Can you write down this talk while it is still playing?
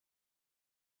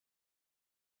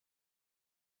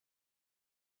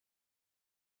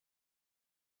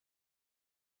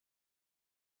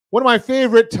One of my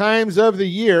favorite times of the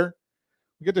year.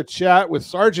 We get to chat with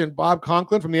Sergeant Bob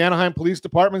Conklin from the Anaheim Police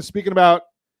Department, speaking about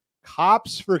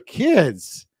Cops for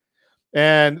Kids.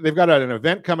 And they've got an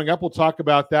event coming up. We'll talk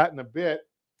about that in a bit.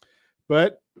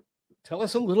 But tell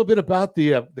us a little bit about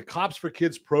the Cops for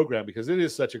Kids program, because it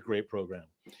is such a great program.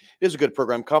 It is a good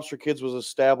program. Cops for Kids was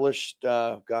established,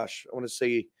 I want to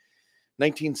say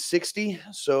 1960.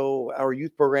 So our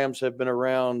youth programs have been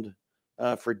around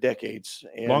for decades.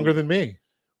 And, longer than me.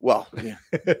 Well, yeah.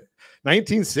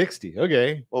 1960.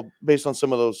 Okay. Well, based on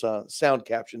some of those sound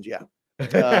captions, yeah.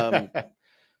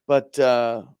 But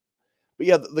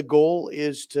yeah, the goal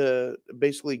is to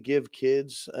basically give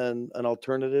kids an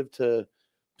alternative to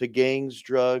gangs,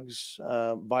 drugs,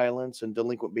 violence, and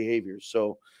delinquent behaviors.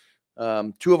 So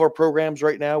two of our programs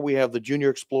right now, we have the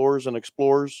Junior Explorers and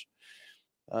Explorers.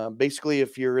 Basically,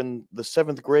 if you're in the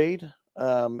 7th grade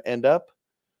and up,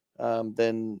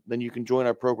 then you can join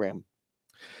our program.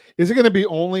 Is it going to be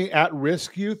only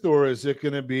at-risk youth, or is it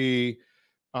going to be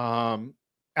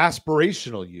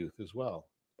aspirational youth as well?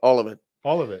 All of it.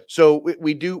 All of it. So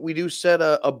we do set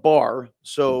a bar.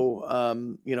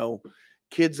 So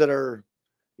kids that are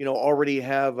already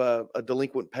have a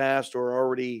delinquent past or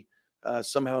already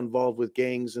somehow involved with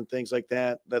gangs and things like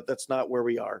that. That's not where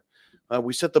we are.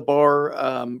 We set the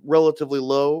bar relatively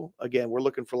low. Again, we're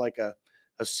looking for like a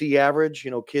C average.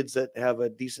 Kids that have a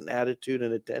decent attitude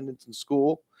and attendance in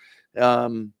school.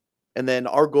 And then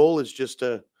our goal is just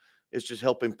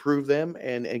help improve them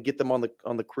and get them on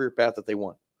the career path that they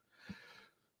want.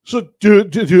 So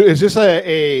is this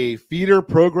a feeder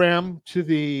program to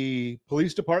the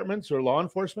police departments or law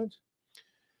enforcement?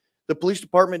 The police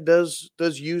department does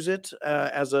use it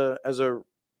as a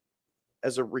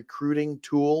recruiting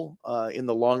tool in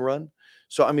the long run.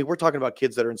 So, I mean, we're talking about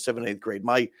kids that are in 7th, 8th grade.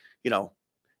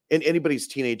 And anybody's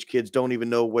teenage kids don't even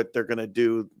know what they're going to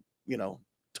do,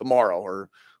 tomorrow, or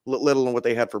let alone what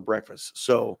they had for breakfast.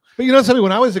 So, but something,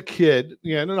 when I was a kid,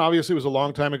 and obviously it was a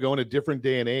long time ago in a different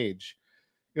day and age,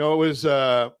 it was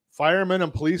firemen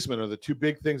and policemen are the two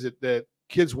big things that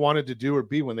kids wanted to do or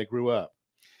be when they grew up.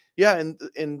 Yeah.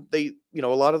 And they, a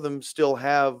lot of them still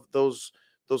have those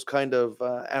kind of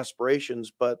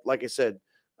aspirations, but like I said,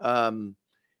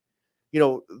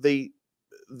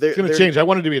 it's going to change. I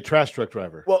wanted to be a trash truck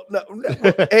driver. Well, no,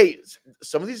 hey,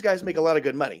 some of these guys make a lot of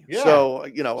good money. Yeah. So,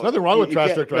 there's nothing wrong with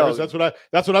trash truck drivers. No.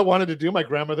 That's what I wanted to do. My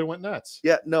grandmother went nuts.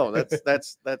 Yeah, no,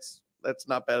 that's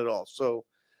not bad at all. So,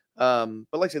 but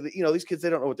like I said, these kids, they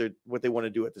don't know what they want to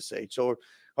do at this age. So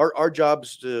our job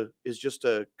is just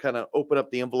to kind of open up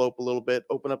the envelope a little bit,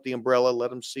 open up the umbrella, let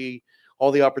them see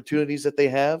all the opportunities that they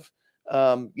have,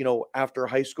 after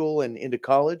high school and into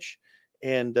college.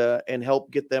 And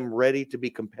help get them ready to be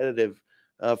competitive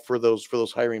for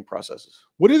those hiring processes.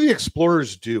 What do the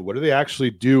Explorers do? What do they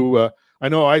actually do? I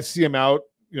know I see them out,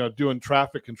 doing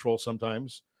traffic control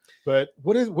sometimes, but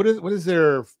what is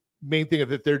their main thing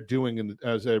that they're doing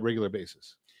as a regular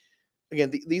basis?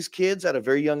 Again, these kids at a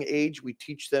very young age, we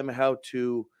teach them how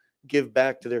to give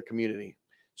back to their community.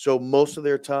 So most of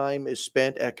their time is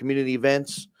spent at community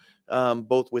events,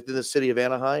 both within the city of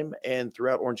Anaheim and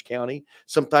throughout Orange County.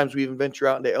 Sometimes we even venture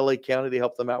out into LA County to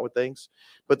help them out with things,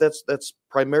 but that's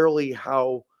primarily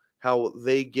how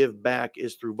they give back,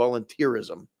 is through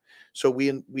volunteerism. So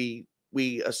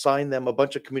we assign them a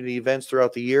bunch of community events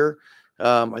throughout the year.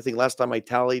 I think last time I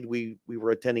tallied, we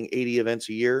were attending 80 events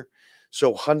a year.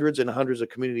 So hundreds and hundreds of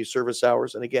community service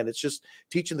hours. And again, it's just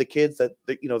teaching the kids that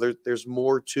there's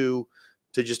more to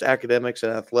just academics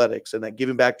and athletics, and that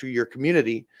giving back to your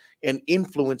community and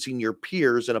influencing your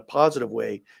peers in a positive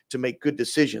way to make good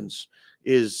decisions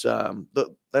is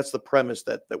that's the premise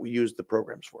that we use the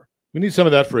programs for. We need some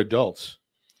of that for adults.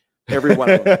 Every one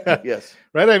of them. Yes.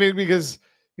 Right. I mean, because,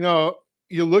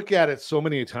 you look at it so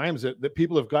many times that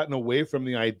people have gotten away from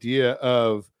the idea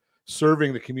of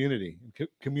serving the community,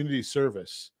 community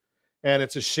service. And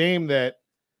it's a shame that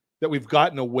we've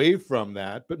gotten away from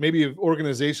that, but maybe if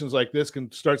organizations like this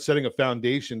can start setting a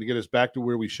foundation to get us back to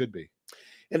where we should be.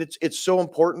 And it's so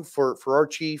important for our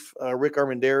chief, Rick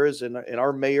Armendariz, and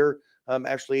our mayor,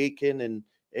 Ashley Aitken,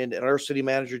 and our city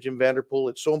manager, Jim Vanderpool.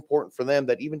 It's so important for them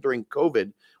that even during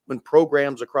COVID, when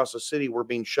programs across the city were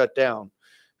being shut down,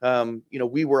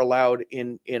 we were allowed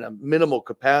in a minimal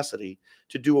capacity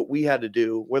to do what we had to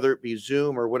do, whether it be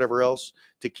Zoom or whatever else,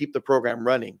 to keep the program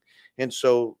running. And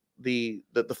so the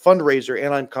fundraiser,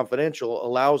 Anaheim Confidential,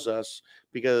 allows us,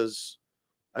 because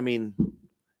I mean,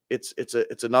 it's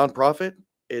a nonprofit.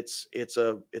 It's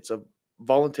a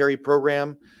voluntary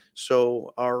program.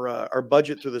 So our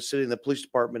budget through the city and the police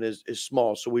department is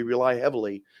small. So we rely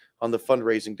heavily on the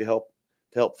fundraising to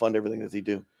help fund everything that they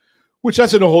do. Which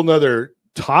that's a whole nother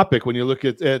topic when you look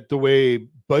at the way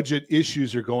budget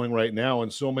issues are going right now,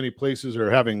 and so many places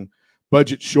are having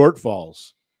budget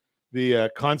shortfalls.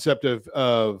 The concept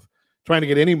of trying to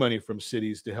get any money from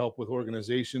cities to help with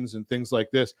organizations and things like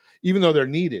this, even though they're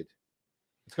needed,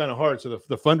 it's kind of hard. So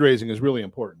the fundraising is really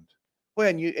important. Well,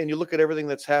 and you look at everything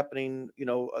that's happening,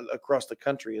 across the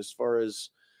country, as far as,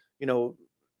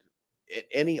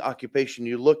 any occupation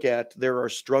you look at, there are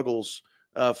struggles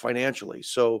financially.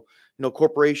 So,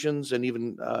 corporations and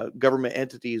even government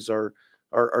entities are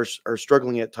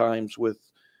struggling at times with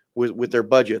their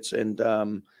budgets. And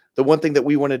the one thing that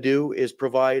we want to do is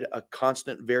provide a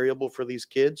constant variable for these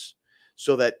kids,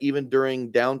 so that even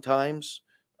during down times,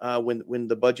 when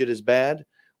the budget is bad,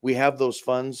 we have those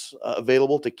funds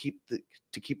available to keep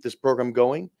this program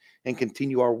going and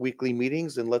continue our weekly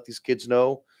meetings and let these kids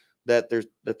know that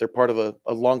they're part of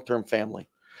a long-term family.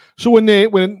 So when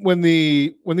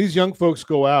these young folks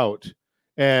go out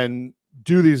and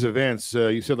do these events,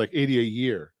 you said like 80 a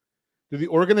year, do the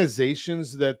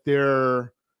organizations that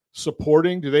they're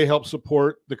supporting, do they help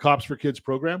support the Cops for Kids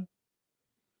program?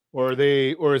 Or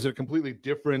is it completely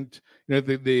different?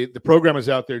 The program is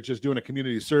out there just doing a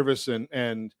community service, and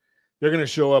they're going to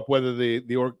show up whether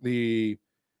the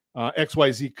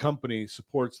XYZ company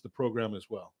supports the program as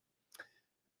well.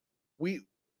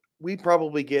 We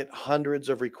probably get hundreds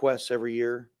of requests every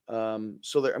year. Our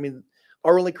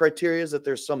only criteria is that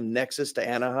there's some nexus to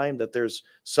Anaheim, that there's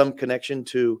some connection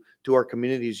to our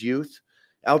community's youth.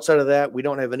 Outside of that, we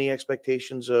don't have any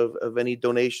expectations of any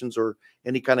donations or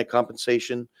any kind of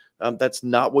compensation. That's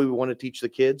not what we want to teach the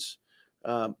kids.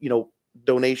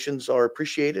 Donations are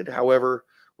appreciated. However,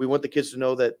 we want the kids to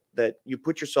know that you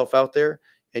put yourself out there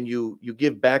and you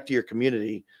give back to your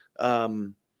community,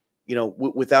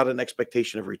 without an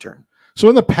expectation of return. So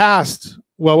in the past,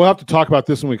 well, we'll have to talk about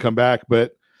this when we come back,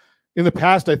 but in the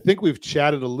past, I think we've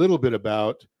chatted a little bit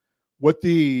about what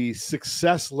the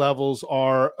success levels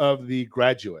are of the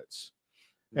graduates.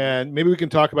 And maybe we can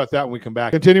talk about that when we come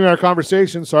back. Continuing our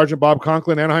conversation, Sergeant Bob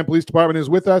Conklin, Anaheim Police Department, is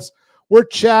with us. We're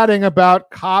chatting about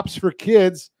Cops for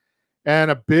Kids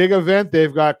and a big event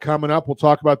they've got coming up. We'll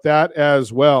talk about that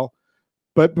as well.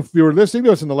 But if you were listening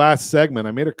to us in the last segment,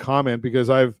 I made a comment because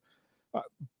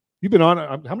you've been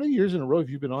on, how many years in a row have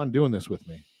you been on doing this with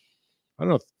me? I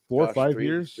don't know, 4 or 5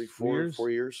 years? 4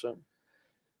 years, something.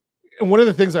 And one of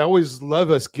the things I always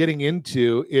love us getting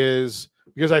into is,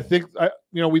 because I think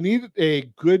we need a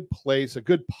good place, a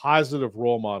good positive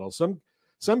role model.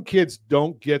 Some kids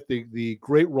don't get the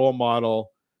great role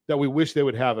model that we wish they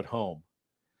would have at home,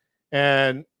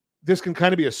 and this can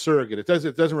kind of be a surrogate. It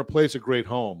doesn't replace a great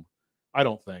home, I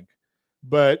don't think,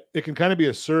 but it can kind of be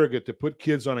a surrogate to put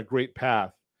kids on a great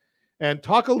path. And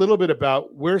talk a little bit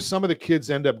about where some of the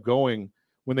kids end up going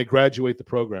when they graduate the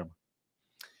program.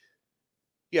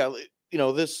 Yeah,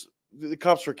 the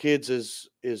Cops for Kids is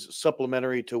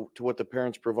supplementary to what the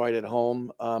parents provide at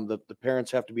home. The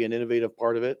parents have to be an innovative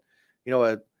part of it.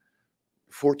 A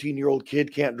 14-year-old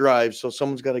kid can't drive, so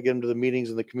someone's got to get them to the meetings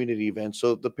and the community events.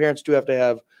 So the parents do have to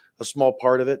have a small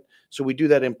part of it. So we do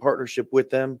that in partnership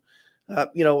with them.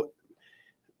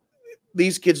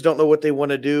 These kids don't know what they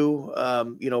want to do,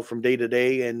 from day to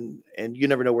day, and you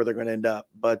never know where they're going to end up.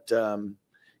 But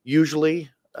usually,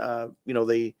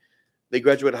 they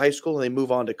graduate high school and they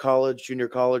move on to college, junior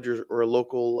college, or a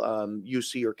local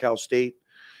UC or Cal State.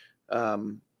 A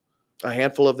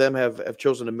handful of them have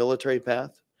chosen a military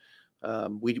path.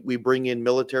 We bring in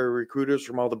military recruiters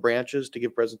from all the branches to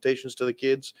give presentations to the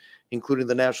kids, including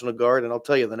the National Guard. And I'll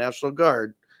tell you, the National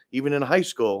Guard, even in high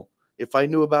school, if I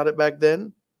knew about it back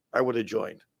then, I would have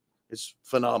joined. It's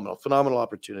phenomenal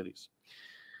opportunities.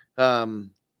 And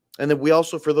then we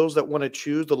also, for those that want to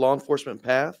choose the law enforcement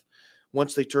path,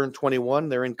 once they turn 21,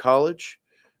 they're in college.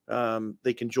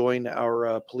 They can join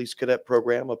our police cadet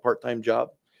program, a part-time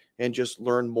job, and just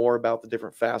learn more about the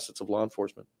different facets of law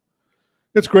enforcement.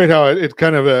 It's great how it's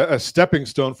kind of a stepping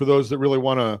stone for those that really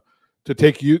want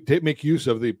to make use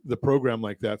of the program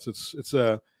like that. So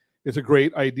it's a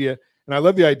great idea. And I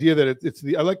love the idea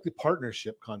that I like the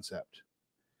partnership concept.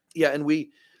 Yeah. And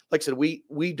like I said,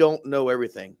 we don't know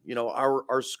everything.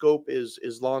 Our scope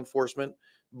is law enforcement,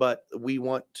 but we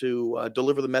want to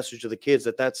deliver the message to the kids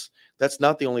that's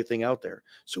not the only thing out there.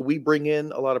 So we bring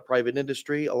in a lot of private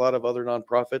industry, a lot of other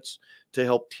nonprofits to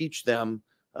help teach them,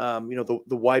 the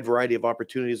wide variety of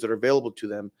opportunities that are available to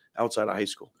them outside of high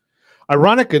school.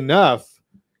 Ironic enough,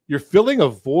 you're filling a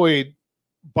void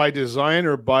by design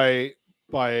or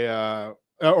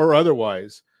or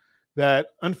otherwise that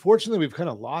unfortunately we've kind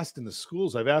of lost in the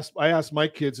schools. I asked my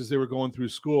kids as they were going through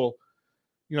school,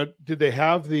 did they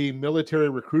have the military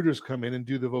recruiters come in and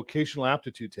do the vocational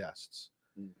aptitude tests?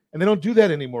 And they don't do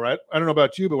that anymore. I don't know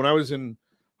about you, but when I was in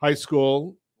high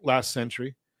school last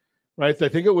century, right? I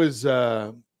think it was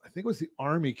the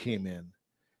Army came in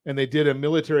and they did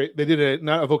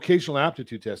not a vocational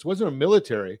aptitude test. It wasn't a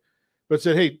military, but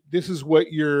said, hey, this is what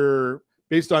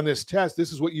based on this test,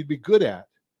 this is what you'd be good at.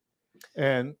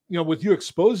 And, with you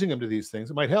exposing them to these things,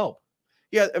 it might help.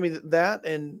 Yeah. I mean, that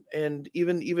and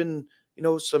even,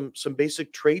 some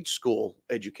basic trade school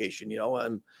education,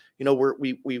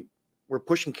 we're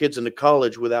pushing kids into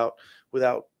college without,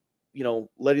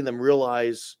 letting them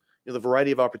realize, the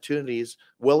variety of opportunities,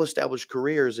 well-established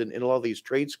careers in a lot of these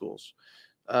trade schools.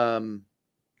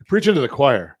 Preaching to the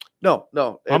choir. No,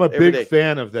 I'm a big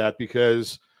fan of that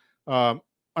because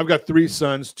I've got 3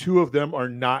 sons. 2 of them are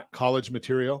not college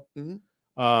material.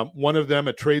 Mm-hmm. One of them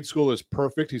at trade school is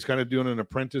perfect. He's kind of doing an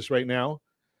apprentice right now.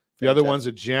 The other one's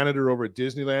a janitor over at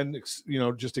Disneyland,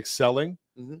 just excelling.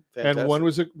 Mm-hmm. And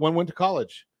one went to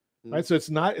college. Mm-hmm. Right. So it's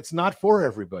not for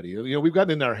everybody. We've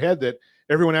gotten in our head that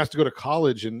everyone has to go to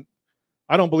college, and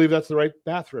I don't believe that's the right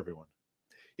path for everyone.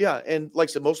 Yeah. And like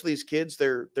I said, most of these kids,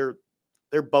 their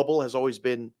bubble has always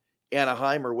been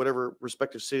Anaheim or whatever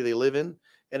respective city they live in.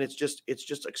 And it's just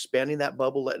expanding that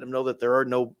bubble, letting them know that there are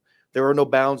no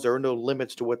bounds, there are no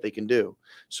limits to what they can do.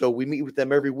 So we meet with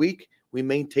them every week. We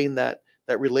maintain that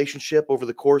relationship over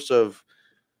the course of,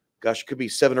 gosh, it could be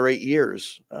 7 or 8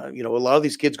 years. A lot of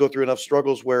these kids go through enough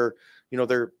struggles where,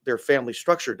 their family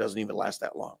structure doesn't even last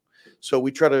that long. So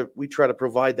we try to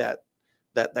provide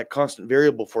that constant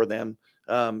variable for them,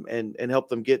 and help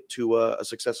them get to a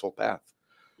successful path.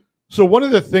 So one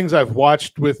of the things I've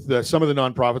watched with some of the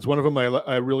nonprofits, one of them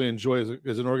I really enjoy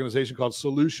is an organization called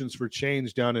Solutions for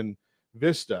Change down in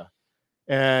Vista.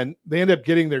 And they end up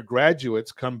getting their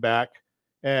graduates come back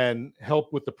and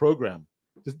help with the program.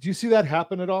 Do you see that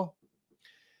happen at all?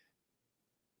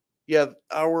 Yeah,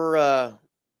 our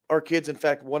kids, in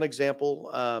fact, one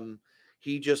example,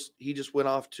 he just went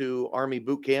off to Army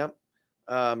boot camp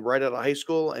right out of high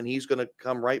school, and he's going to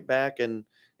come right back and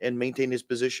maintain his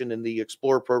position in the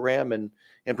Explorer program and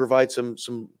provide some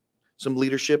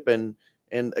leadership and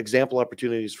example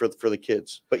opportunities for the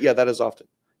kids. But yeah, that is often.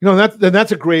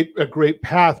 That's a great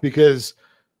path because,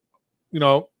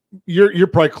 you're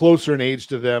probably closer in age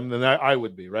to them than I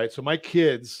would be, right? So my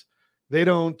kids, they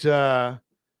don't, they'll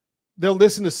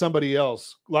listen to somebody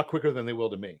else a lot quicker than they will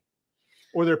to me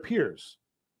or their peers,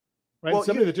 right? Well,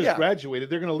 somebody that just graduated,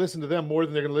 they're going to listen to them more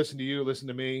than they're going to listen to you, listen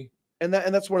to me. And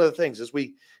that's one of the things is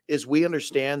we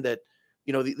understand that,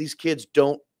 these kids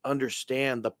don't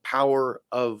understand the power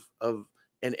of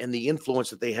and the influence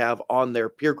that they have on their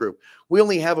peer group. We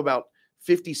only have about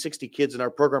 50, 60 kids in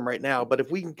our program right now, but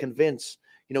if we can convince,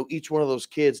 each one of those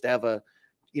kids to have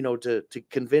to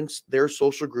convince their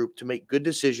social group to make good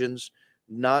decisions,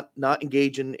 not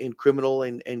engage in criminal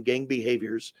and gang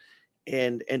behaviors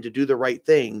and to do the right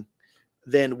thing,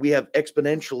 then we have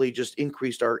exponentially just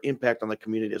increased our impact on the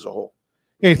community as a whole.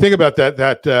 Hey, think about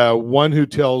that one who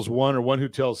tells one or one who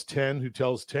tells 10 who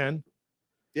tells 10.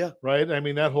 Yeah. Right. I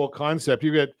mean, that whole concept,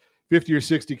 you get 50 or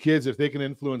 60 kids, if they can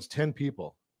influence 10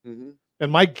 people. Mm-hmm.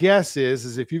 And my guess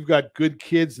is if you've got good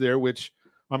kids there, which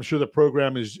I'm sure the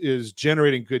program is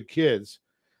generating good kids,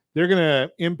 they're going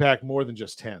to impact more than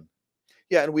just 10.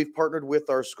 Yeah. And we've partnered with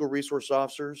our school resource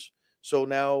officers. So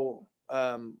now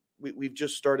we've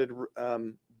just started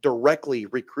directly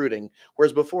recruiting,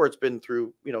 whereas before it's been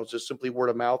through, just simply word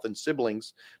of mouth and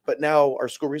siblings. But now our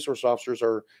school resource officers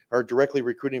are directly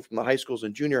recruiting from the high schools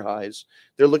and junior highs.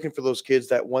 They're looking for those kids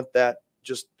that want that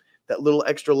little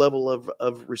extra level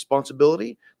of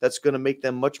responsibility that's going to make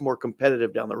them much more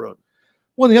competitive down the road.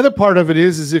 Well, the other part of it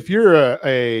is if you're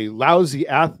a lousy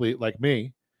athlete like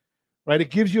me, right, it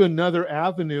gives you another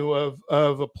avenue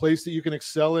of a place that you can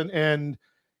excel in and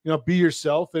be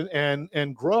yourself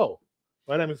and grow.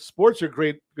 Right. I mean, sports are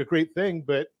a great thing,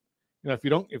 but if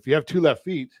you have 2 left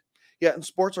feet. Yeah. And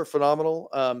sports are phenomenal.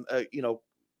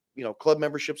 Club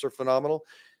memberships are phenomenal.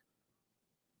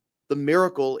 The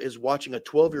miracle is watching a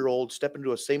 12-year-old step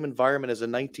into the same environment as a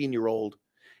 19-year-old.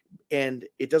 And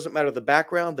it doesn't matter the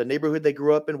background, the neighborhood they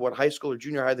grew up in, what high school or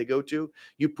junior high they go to,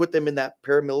 you put them in that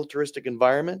paramilitaristic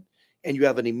environment and you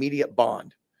have an immediate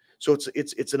bond. So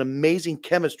it's an amazing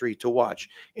chemistry to watch.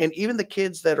 And even the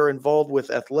kids that are involved with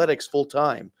athletics full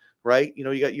time, right?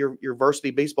 You got your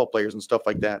varsity baseball players and stuff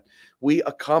like that. We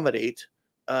accommodate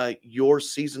your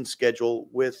season schedule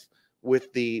with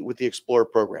the Explorer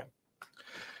program.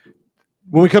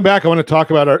 When we come back, I want to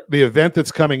talk about the event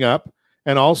that's coming up,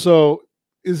 and also,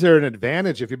 is there an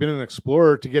advantage if you've been an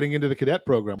Explorer to getting into the cadet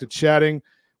program? To chatting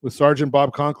with Sergeant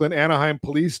Bob Conklin, Anaheim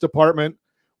Police Department.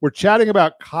 We're chatting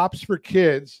about Cops for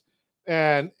Kids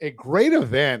and a great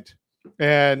event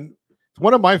And it's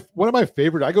one of my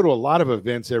favorite. I go to a lot of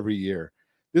events every year.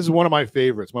 This is one of my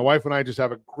favorites. My wife and I just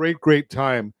have a great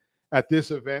time at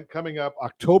this event coming up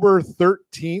October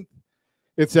 13th.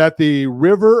 It's at the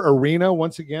River Arena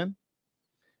once again.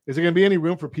 Is there going to be any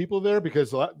room for people there?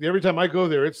 Because every time I go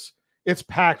there, it's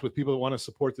packed with people that want to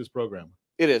support this program.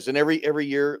 It is, and every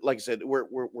year, like I said,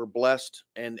 we're blessed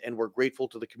and we're grateful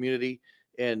to the community,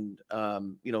 and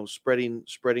spreading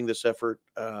this effort,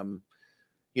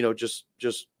 just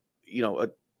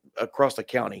across the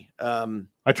county.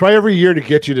 I try every year to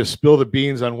get you to spill the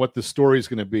beans on what the story is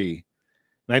going to be,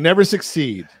 and I never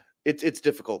succeed. It's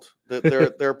difficult.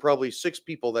 There are probably 6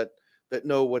 people that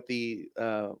know what the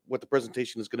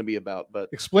presentation is going to be about. But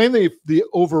explain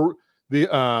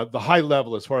the high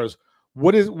level as far as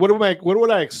what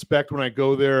would I expect when I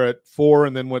go there at 4,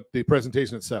 and then what the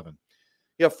presentation at 7.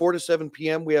 Yeah, 4 to 7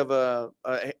 p.m. We have a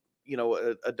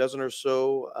dozen or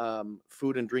so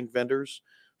food and drink vendors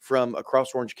from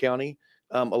across Orange County.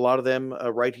 A lot of them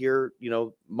right here,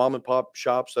 mom and pop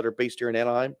shops that are based here in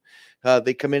Anaheim.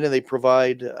 They come in and they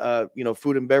provide,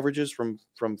 food and beverages from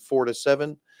 4 to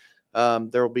 7.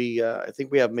 There will be, I think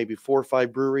we have maybe 4 or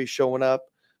 5 breweries showing up,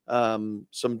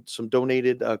 some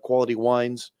donated quality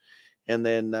wines. And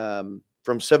then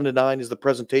from 7 to 9 is the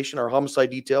presentation. Our homicide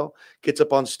detail gets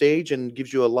up on stage and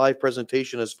gives you a live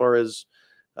presentation as far as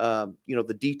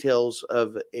the details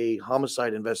of a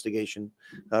homicide investigation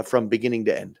from beginning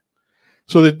to end.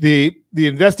 So the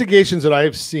investigations that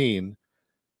I've seen,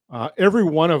 every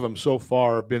one of them so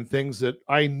far have been things that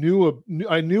I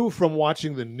knew from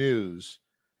watching the news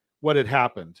what had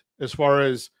happened, as far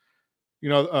as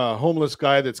a homeless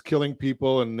guy that's killing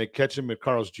people and they catch him at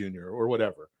Carl's Jr. or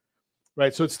whatever.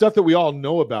 Right. So it's stuff that we all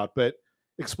know about, but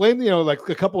explain, like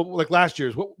a couple, like last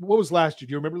year's. What was last year?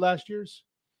 Do you remember last year's?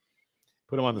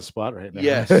 Put him on the spot right now.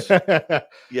 Yes.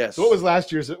 Yes. So what was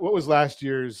last year's?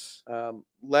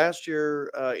 Last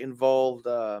year involved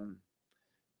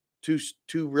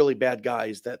two really bad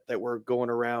guys that were going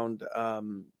around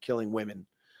killing women.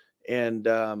 And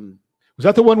was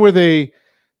that the one where they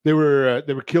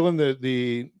were killing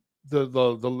the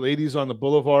ladies on the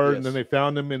boulevard? Yes. And then they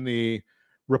found them in the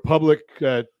Republic.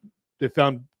 They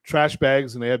found trash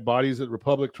bags and they had bodies at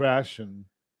Republic Trash. And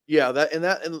yeah,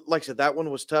 and like I said, that one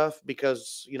was tough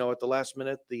because at the last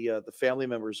minute the family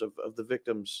members of the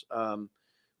victims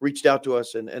reached out to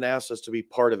us and asked us to be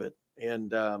part of it.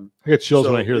 And I get chills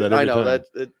when I hear that. I know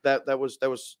that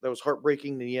was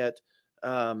heartbreaking, and yet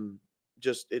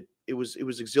it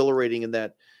was exhilarating in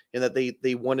that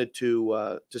they wanted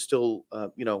to still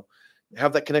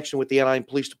have that connection with the Anaheim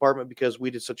Police Department because we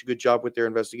did such a good job with their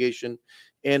investigation,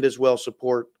 and as well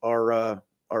support our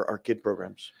kid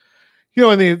programs.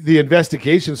 And the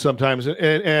investigation sometimes,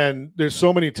 and there's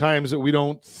so many times that we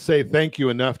don't say thank you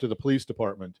enough to the police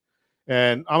department.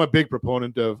 And I'm a big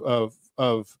proponent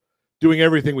of doing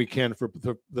everything we can for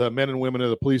the men and women of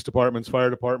the police departments, fire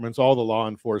departments, all the law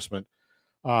enforcement,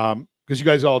 because you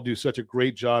guys all do such a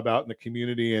great job out in the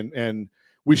community, and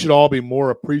we should all be more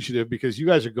appreciative because you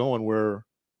guys are going where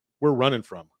we're running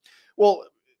from. Well,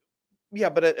 yeah,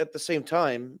 but at the same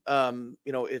time,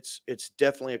 it's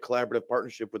definitely a collaborative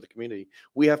partnership with the community.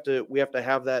 We have to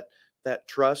have that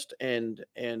trust and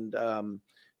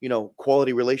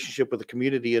quality relationship with the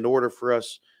community in order for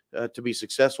us to be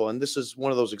successful. And this is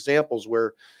one of those examples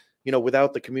where,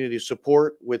 without the community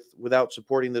support, without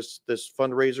supporting this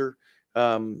fundraiser,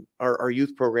 our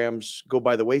youth programs go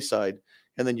by the wayside.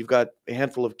 And then you've got a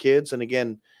handful of kids, and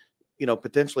again,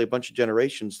 potentially a bunch of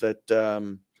generations that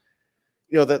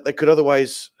that could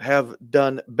otherwise have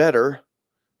done better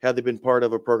had they been part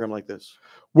of a program like this.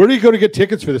 Where do you go to get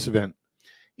tickets for this event?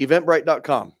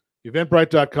 Eventbrite.com.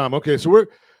 Eventbrite.com. Okay, so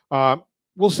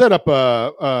we'll set up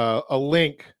a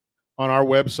link on our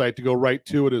website to go right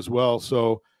to it as well.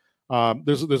 So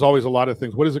there's always a lot of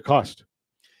things. What does it cost?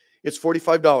 It's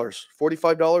 $45.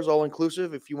 $45 all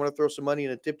inclusive. If you want to throw some money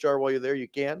in a tip jar while you're there, you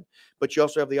can. But you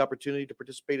also have the opportunity to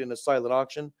participate in a silent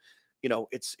auction.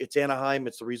 It's Anaheim.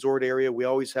 It's the resort area. We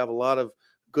always have a lot of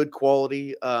good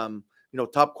quality,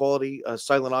 top quality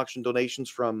silent auction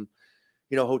donations from,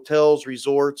 hotels,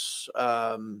 resorts.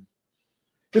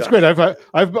 It's great. I bought.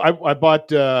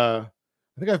 I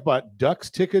think I've bought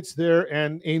Ducks tickets there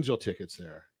and Angel tickets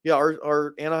there. Yeah,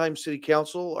 our Anaheim City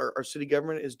Council, our city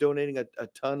government is donating a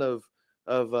ton of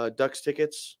Ducks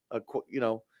tickets. I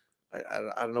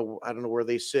don't know where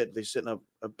they sit. They sit in a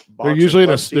box. They're usually in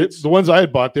the ones I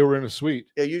had bought. They were in a suite.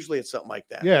 Yeah, usually it's something like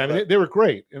that. Yeah, and they were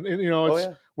great. And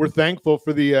we're thankful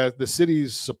for the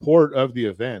city's support of the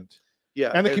event. Yeah,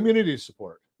 and the community's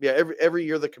support. Yeah, every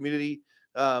year the community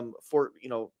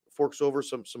forks over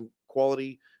some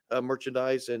quality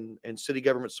merchandise, and city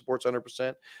government supports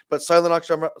 100%. But silent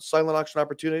auction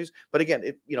opportunities. But again,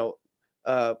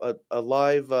 a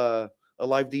live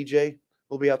DJ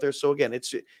will be out there. So again,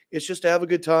 it's just to have a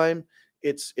good time.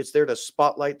 It's there to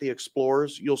spotlight the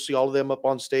explorers. You'll see all of them up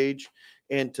on stage,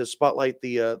 and to spotlight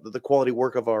the quality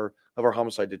work of our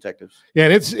homicide detectives. Yeah,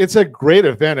 and it's a great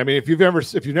event. I mean, if you've never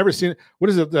seen it, what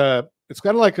is it? It's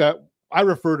kind of like I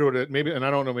refer to it maybe, and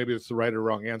I don't know, maybe it's the right or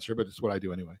wrong answer, but it's what I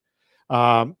do anyway.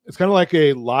 It's kind of like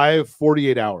a live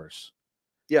 48 hours.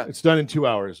 Yeah, it's done in 2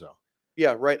 hours though.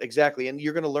 Yeah, right, exactly. And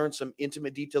you're going to learn some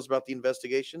intimate details about the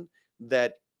investigation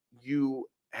that you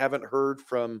haven't heard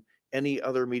from any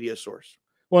other media source.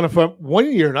 Well, if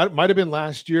 1 year, it might have been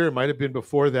last year, it might have been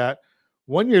before that.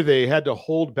 1 year they had to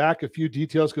hold back a few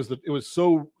details because it was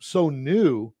so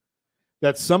new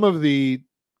that some of the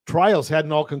trials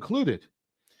hadn't all concluded.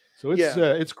 So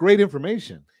it's great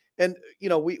information. And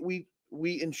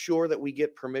we ensure that we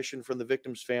get permission from the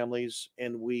victims' families,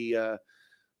 and we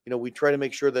try to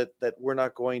make sure that we're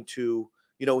not going to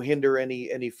hinder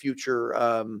any future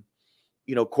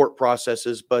court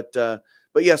processes. But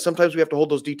yeah, sometimes we have to hold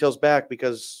those details back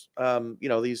because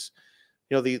these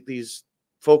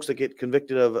folks that get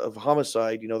convicted of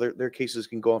homicide, their cases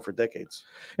can go on for decades.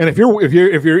 And if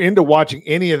you're into watching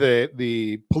any of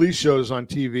the police shows on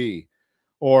TV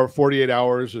or 48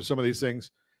 Hours or some of these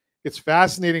things, it's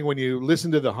fascinating when you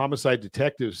listen to the homicide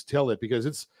detectives tell it, because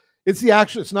it's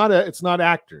not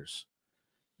actors.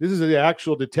 This is the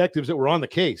actual detectives that were on the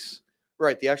case.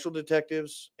 Right, the actual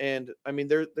detectives. And I mean,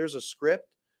 there's a script,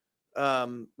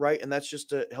 right, and that's just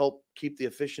to help keep the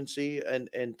efficiency and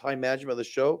time management of the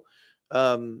show.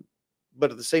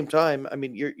 But at the same time, I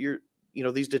mean,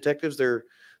 these detectives, they're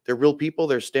real people.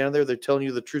 They're standing there, they're telling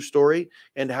you the true story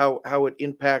and how it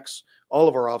impacts all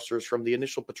of our officers from the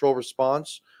initial patrol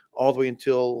response all the way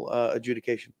until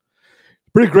adjudication.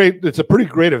 Pretty great. It's a pretty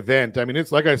great event. I mean,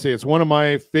 it's like I say, it's one of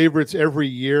my favorites every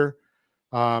year.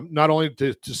 Not only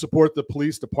to support the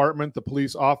police department, the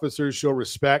police officers, show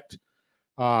respect,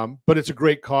 but it's a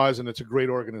great cause and it's a great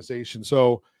organization.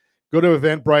 So go to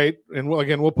Eventbrite, and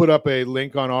we'll put up a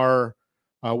link on our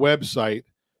website.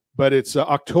 But it's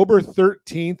October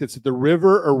 13th. It's at the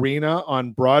River Arena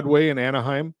on Broadway in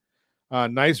Anaheim.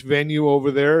 Nice venue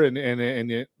over there, and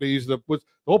they use the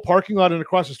whole parking lot and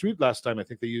across the street. Last time, I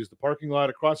think they used the parking lot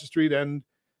across the street and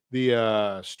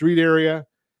the street area,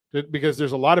 because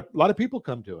there's a lot of people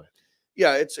come to it.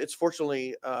 Yeah, it's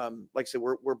fortunately, like I said,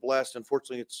 we're blessed, and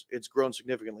fortunately, it's grown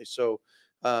significantly. So,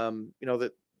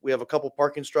 that we have a couple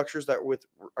parking structures that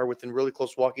are within really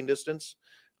close walking distance.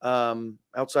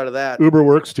 Outside of that, Uber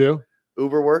works too.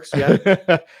 Uber works,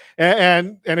 yeah.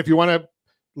 and if you want to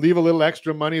leave a little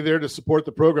extra money there to support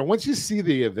the program, once you see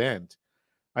the event,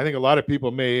 I think a lot of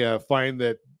people may find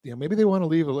that maybe they want to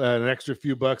leave an extra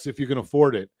few bucks, if you can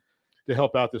afford it, to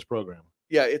help out this program.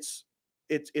 Yeah, it's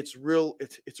a real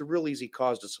easy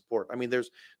cause to support. I mean,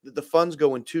 there's the funds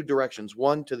go in two directions.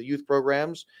 One to the youth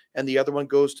programs, and the other one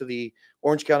goes to the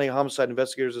Orange County Homicide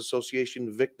Investigators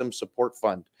Association Victim Support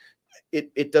Fund.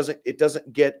 It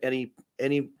doesn't get any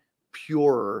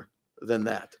purer than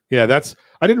that. Yeah,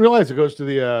 I didn't realize it goes to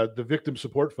the Victim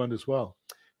Support Fund as well.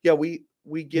 Yeah, we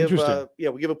give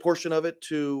a portion of it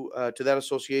to that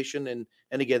association, and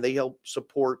again, they help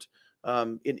support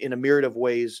in a myriad of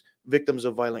ways victims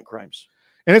of violent crimes.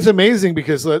 And it's amazing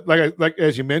because, like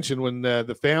as you mentioned, when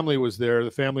the family was there,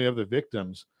 the family of the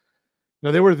victims,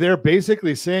 they were there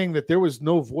basically saying that there was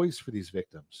no voice for these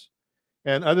victims,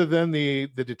 and other than the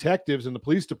detectives and the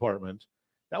police department,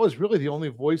 that was really the only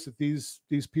voice that these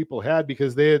people had,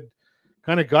 because they had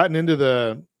kind of gotten into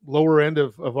the lower end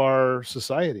of our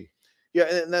society.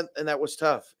 Yeah, and that was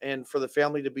tough, and for the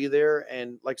family to be there,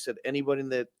 and like I said, anybody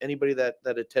that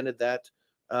attended that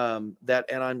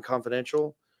Anaheim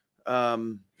Confidential. If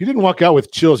you didn't walk out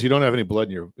with chills, you don't have any blood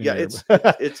in your. It's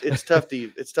tough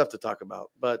to talk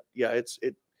about, but yeah,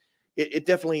 it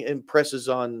definitely impresses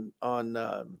on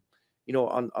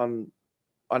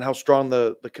how strong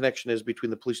the connection is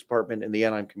between the police department and the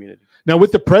Anaheim community. Now,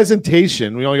 with the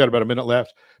presentation, we only got about a minute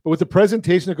left, but with the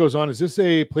presentation that goes on, is this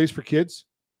a place for kids?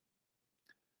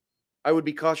 I would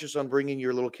be cautious on bringing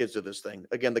your little kids to this thing.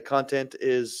 Again, the content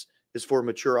is for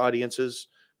mature audiences.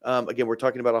 Again, we're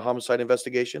talking about a homicide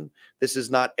investigation. This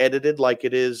is not edited like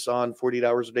it is on 48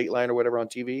 Hours of Dateline or whatever on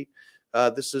TV.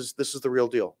 This is the real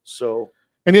deal. So,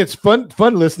 and it's fun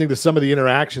listening to some of the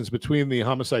interactions between the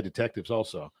homicide detectives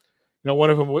also. One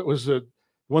of them was the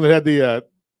one that had the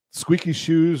squeaky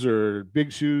shoes or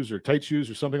big shoes or tight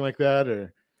shoes or something like that.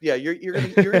 Or yeah, you're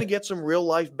gonna get some real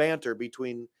life banter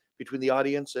between the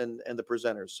audience and the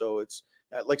presenters. So it's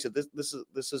like I said, this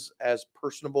is as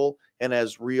personable and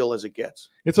as real as it gets.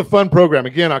 It's a fun program.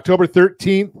 Again, October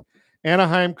 13th,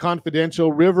 Anaheim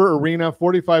Confidential, River Arena,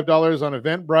 $45 on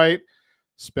Eventbrite.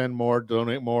 Spend more,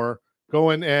 donate more.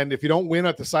 Go in, and if you don't win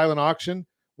at the silent auction,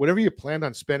 whatever you planned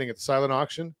on spending at the silent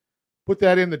auction, put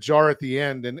that in the jar at the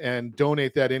end and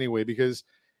donate that anyway, because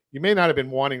you may not have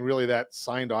been wanting really that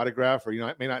signed autograph, or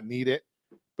may not need it,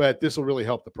 but this will really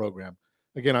help the program.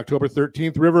 Again, October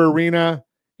 13th, River Arena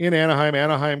in Anaheim,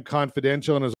 Anaheim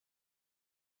Confidential, and as